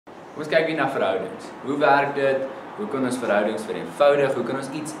Kom ons kyk weer na verhoudings. Hoe werk dit? Hoe kan ons verhoudings vereenvoudig? Hoe kan ons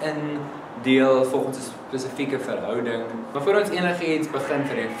iets indeel volgens 'n spesifieke verhouding? Maar voor ons enigiets begin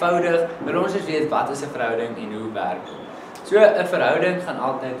vereenvoudig, wil ons eens weet wat is 'n verhouding en hoe werk dit? So 'n verhouding gaan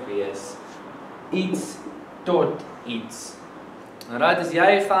altyd wees iets tot iets. Alright, as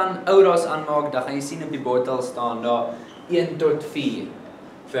jy gaan ouras aanmaak, dan gaan jy sien op die bottel staan daar 1 tot 4.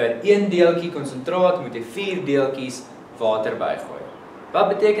 Vir 1 deeltjie konsentraat moet jy 4 deeltjies water bygooi. Wat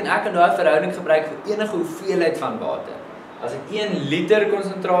beteken ek kan daai verhouding gebruik vir enige hoeveelheid van water? As ek 1 liter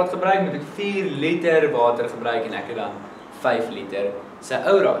konsentraat gebruik, moet ek 4 liter water gebruik en ek het dan 5 liter se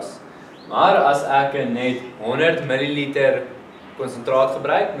ouras. Maar as ek net 100 ml konsentraat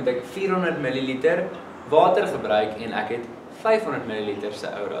gebruik, moet ek 400 ml water gebruik en ek het 500 ml se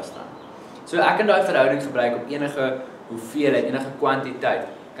ouras dan. So ek kan daai verhouding gebruik op enige hoeveelheid, enige kwantiteit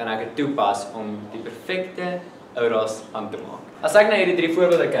kan ek dit toepas om die perfekte ouras aan te maak. As ek na hierdie 3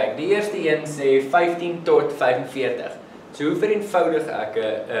 voorbeelde kyk, die eerste een sê 15 tot 45. So hoe vereenvoudig ek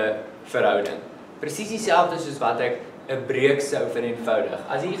 'n verhouding? Presies dieselfde soos wat ek 'n breek sou vereenvoudig.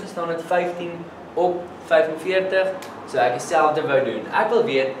 As hier gestaan het 15 op 45, so ek dieselfde wou doen. Ek wil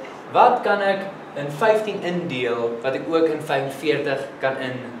weet, wat kan ek in 15 indeel, wat ek ook in 45 kan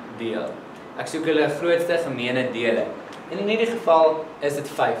indeel? Ek soek hulle grootste gemeene dele. En in hierdie geval is dit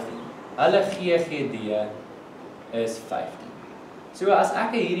 15. Hulle GGD is 15. So as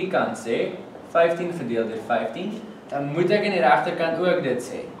ek hierdie kant sê, 15 gedeel deur 15, dan moet ek aan die regterkant ook dit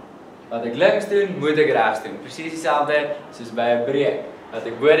sê. Wat ek links doen, moet ek regs doen. Presies dieselfde soos by 'n breek. Wat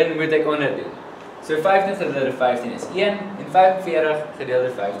ek bo doen, moet ek onder doen. So 15 gedeel deur 15 is 1 en 45 gedeel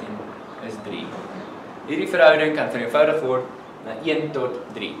deur 15 is 3. Hierdie verhouding kan vereenvoudig word na 1 tot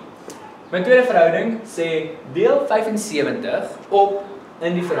 3. My tweede verhouding sê deel 75 op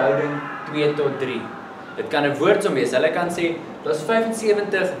in die verhouding 2 tot 3. Dit kan 'n woordsom wees. Hulle kan sê daar's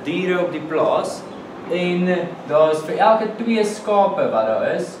 75 diere op die plaas en daar's vir elke 2 skape wat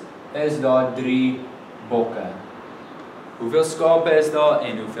daar is daar 3 bokke. Hoeveel skape is daar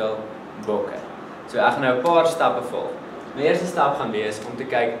en hoeveel bokke? So ek gaan nou 'n paar stappe volg. My eerste stap gaan wees om te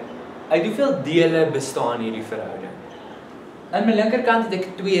kyk uit hoeveel dele bestaan hierdie verhouding. Aan my linkerkant het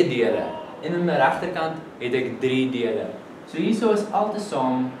ek 2 dele en aan my regterkant het ek 3 dele. So hierso is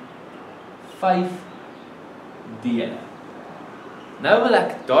altesaam 5 dele. Nou wil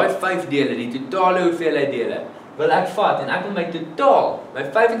ek daai 5 dele, die totale hoeveelheid dele, wil ek vat en ek wil my totaal, my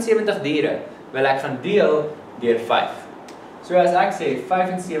 75 diere, wil ek gaan deel deur 5. So as ek sê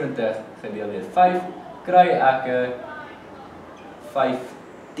 75 gedeel deur 5, kry ek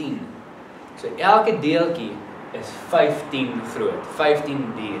 15. So elke deeltjie is 15 groot,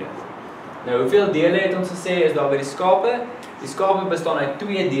 15 diere. Nou hoeveel dele het ons gesê is daar by die skape? Die skape bestaan uit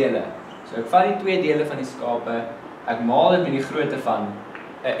 2 dele. So ek vat die 2 dele van die skape, ek maal dit met die grootte van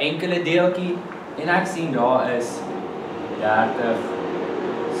 'n enkele deeltjie en ek sien daar is 30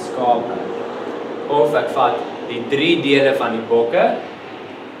 skape. Of ek vat die 3 dele van die bokke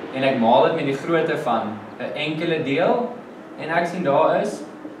en ek maal dit met die grootte van 'n enkele deel en ek sien daar is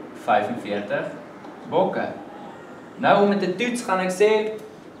 45 bokke. Nou om dit te toets gaan ek sê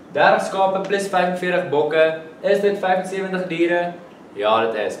 30 skape plus 45 bokke, is dit 75 diere? Ja,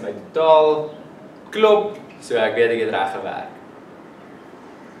 dit is. My totaal klop, so ek weet ek het reg gewerk.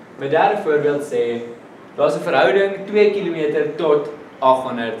 My derde voorbeeld sê, daar's 'n verhouding 2 km tot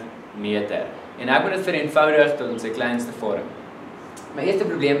 800 meter. En ek moet dit vereenvoudig tot in sy kleinste vorm. My eerste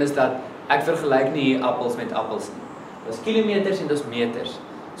probleem is dat ek vergelyk nie hier appels met appels nie. Daar's kilometers en daar's meters.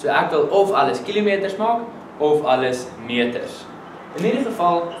 So ek wil of alles kilometers maak, of alles meters. In hierdie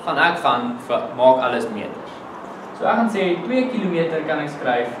geval gaan ek maak alles meters. So ek gaan sê 2 km kan ek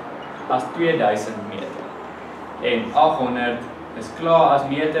skryf as 2000 meter. En 800 is klaar as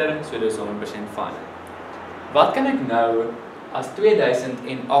meter, so dis 100% fyn. Wat kan ek nou as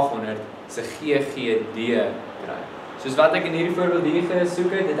 2800 se GGD kry? Soos wat ek in hierdie voorbeeld hier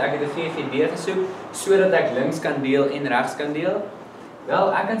gesoek het, ek 'n GGD gesoek sodat ek links kan deel en regs kan deel.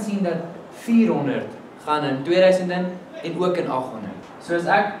 Wel, ek kan sien dat 400 gaan in 2000 in en ook in 800. So as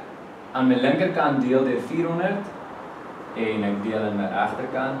ek aan my linkerkant deel deur 400 en ek deel aan my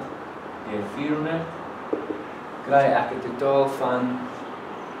regterkant deur 400, kry ek 'n totaal van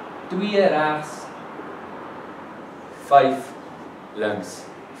 2 regs, 5 links,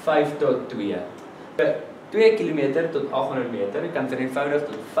 5 tot 2. 2 km tot 800 meter kan vereenvoudig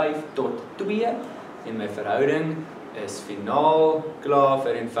tot 5 tot 2 en my verhouding is finaal klaar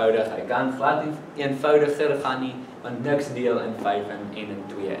vereenvoudig. Hy kan glad nie eenvoudiger gaan nie, want niks deel in 5 en in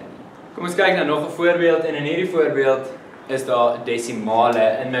 2 nie. Kom ons kyk na nog 'n voorbeeld en in hierdie voorbeeld is daar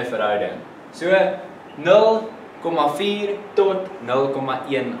desimale in my verhouding. So 0 0,4 tot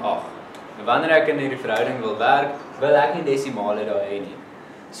 0,18. En wanneer ek in hierdie verhouding wil werk, wil ek nie desimale daar hê nie.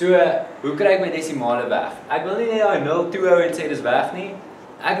 So, hoe kry ek my desimale weg? Ek wil nie net daai 0 toehou en sê dis weg nie.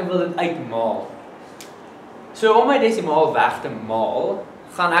 Ek wil dit uitmaal. So om my desimaal weg te maal,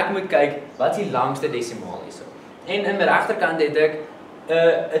 gaan ek moet kyk wat is die langste desimaal hierso. En in my regterkant het ek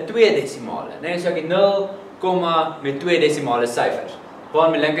 'n 2 desimale. Nee, so ek het 0, met 2 desimale syfers. Waar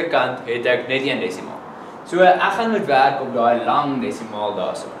aan my linkerkant het ek net 1 desimaal. So ek gaan moet werk op daai lang desimaal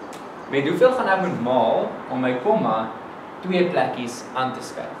daarso. Met hoeveel gaan ek moet maal om my komma 2 plekkies aan te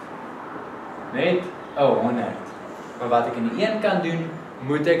skuif? Met 100. Maar wat ek in die een kan doen,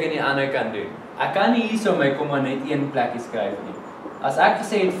 moet ek in die ander kan doen. Ek kan nie hierso my komma net 1 plekkie skryf nie. As ek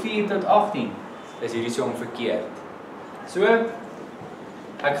gesê het 4 tot 18, is hierdie som verkeerd. So,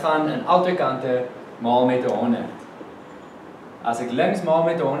 ek gaan in albei kante maal met 100. As ek links maal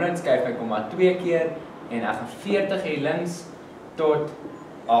met 100, skryf my komma 2 keer en ek gaan 40 hier links tot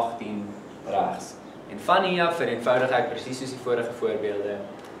 18 regs. En van hier af vereenvoudig ek presies soos die vorige voorbeelde.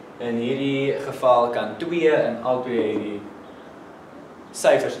 In hierdie geval kan 2 in albei hierdie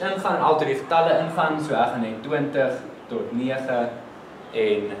syfers ingaan, al die getalle ingaan, so ek gaan net 20 tot 9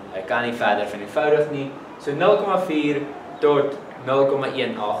 en ek kan nie verder vereenvoudig nie. So 0,4 tot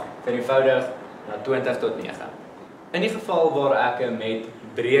 0,18 vereenvoudig na 20 tot 9. In die geval waar ek met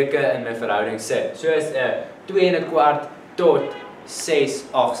breuke in my verhouding sit, soos 2 1/4 tot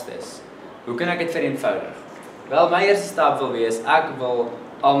 6/8. Hoe kan ek dit vereenvoudig? Wel, my eerste stap wil wees, ek wil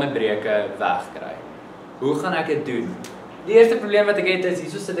al my breuke wegkry. Hoe gaan ek dit doen? Die eerste probleem wat ek het is,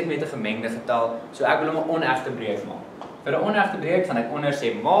 hierso sit ek met 'n gemengde getal, so ek wil hom 'n onegte breuk maak. Vir 'n onegte breuk gaan ek onder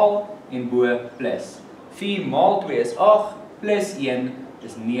sê maal en bo plus. 4 maal 2 is 8, plus 1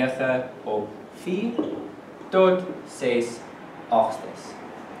 is 9 op 4, tot 6/8.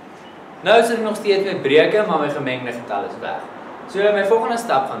 Nou sit ek nog steeds met breuke, maar my gemengde getal is weg. So my volgende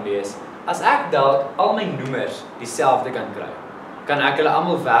stap gaan wees, as ek dalk al my noemers dieselfde kan kry, kan ek hulle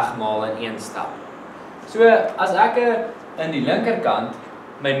almal wegmaal in een stap. So as ek in die linkerkant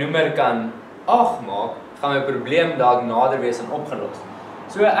my noemer kan 8 maak, gaan my probleem dalk nader wees en opgelos.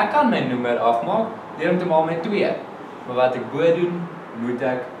 So ek kan my noemer 8 maak deur om te maal met 2. Maar wat ek bo doen, moet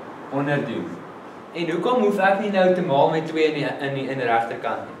ek onder doen. En hoekom hoef ek nie nou te maal met 2 in die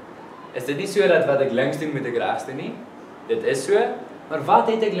regterkant nie? Is dit nie so dat wat ek links doen, moet ek regs doen nie? Dit is so, maar wat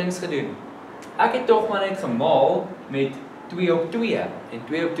het ek links gedoen? Ek het tog maar net gemaal met 2 op 2, en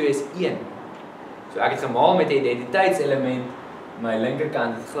 2 op 2 is 1. So ek het gemaal met 'n identiteitselement, my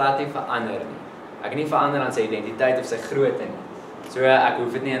linkerkant het glad nie verander nie. Ek het nie verander aan sy identiteit of sy grootte nie. So ek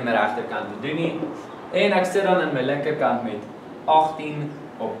hoef dit nie in my regterkant te doen nie. En ek sit dan in my linkerkant met 18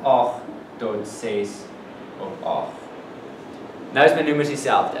 op 8 tot 6 op 8. Nou is my noemers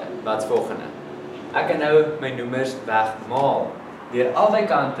dieselfde. Wat's volgende? Ek kan nou my noemers wegmaal deur albei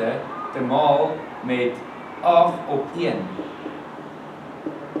kante te maal met 8 op 1.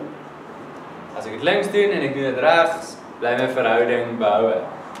 As ek dit links doen en ek doen dit regs, bly my verhouding behoue.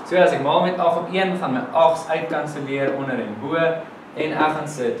 So as ek maal met 8 op 1, gaan my 8's uitkanselleer onder en bo en ek gaan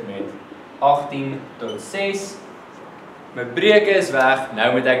sit met 18 tot 6. My breuke is weg,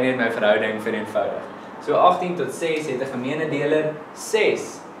 nou moet ek net my verhouding vereenvoudig. So 18 tot 6 het 'n gemeene deler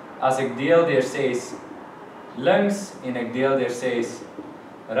 6. As ek deel deur 6 links en ek deel deur 6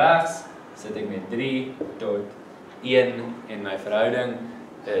 regs, sit ek met 3 tot 1 en my verhouding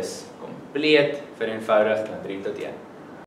is kompleet vereenvoudig na 3 tot 1.